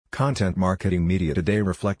Content Marketing Media today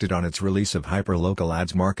reflected on its release of Hyperlocal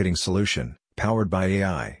Ads Marketing Solution, powered by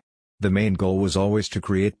AI. The main goal was always to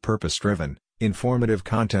create purpose-driven, informative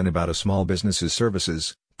content about a small business's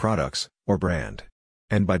services, products, or brand.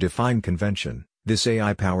 And by defying convention, this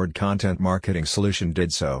AI-powered content marketing solution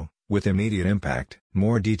did so, with immediate impact.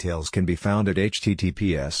 More details can be found at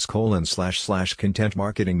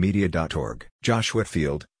https://contentmarketingmedia.org. Josh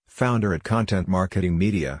Whitfield, founder at Content Marketing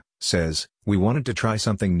Media, says, "We wanted to try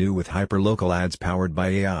something new with hyperlocal ads powered by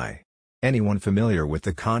AI. Anyone familiar with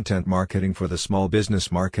the content marketing for the small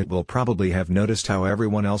business market will probably have noticed how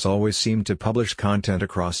everyone else always seemed to publish content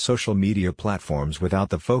across social media platforms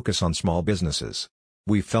without the focus on small businesses.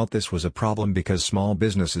 We felt this was a problem because small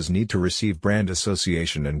businesses need to receive brand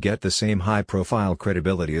association and get the same high-profile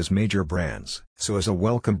credibility as major brands. So as a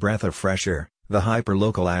welcome breath of fresh air, the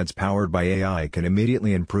hyperlocal ads powered by AI can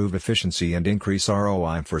immediately improve efficiency and increase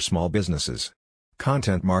ROI for small businesses."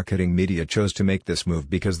 Content Marketing Media chose to make this move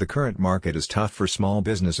because the current market is tough for small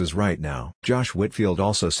businesses right now. Josh Whitfield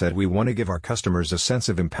also said, "We want to give our customers a sense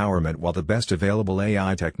of empowerment while the best available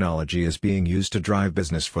AI technology is being used to drive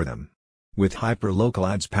business for them. With hyperlocal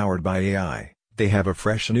ads powered by AI, they have a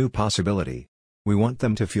fresh new possibility. We want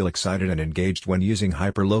them to feel excited and engaged when using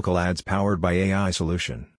hyperlocal ads powered by AI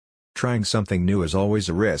solution. Trying something new is always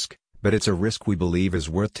a risk, but it's a risk we believe is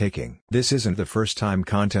worth taking." This isn't the first time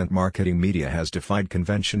Content Marketing Media has defied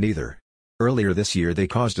convention either. Earlier this year they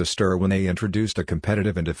caused a stir when they introduced a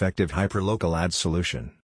competitive and effective hyperlocal ads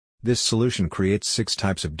solution. This solution creates 6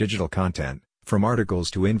 types of digital content, from articles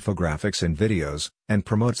to infographics and videos, and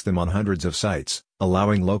promotes them on hundreds of sites,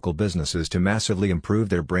 allowing local businesses to massively improve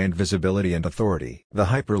their brand visibility and authority. The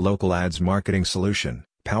hyperlocal ads marketing solution,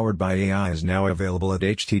 powered by AI, is now available at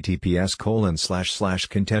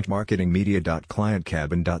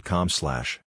https://contentmarketingmedia.clientcabin.com/.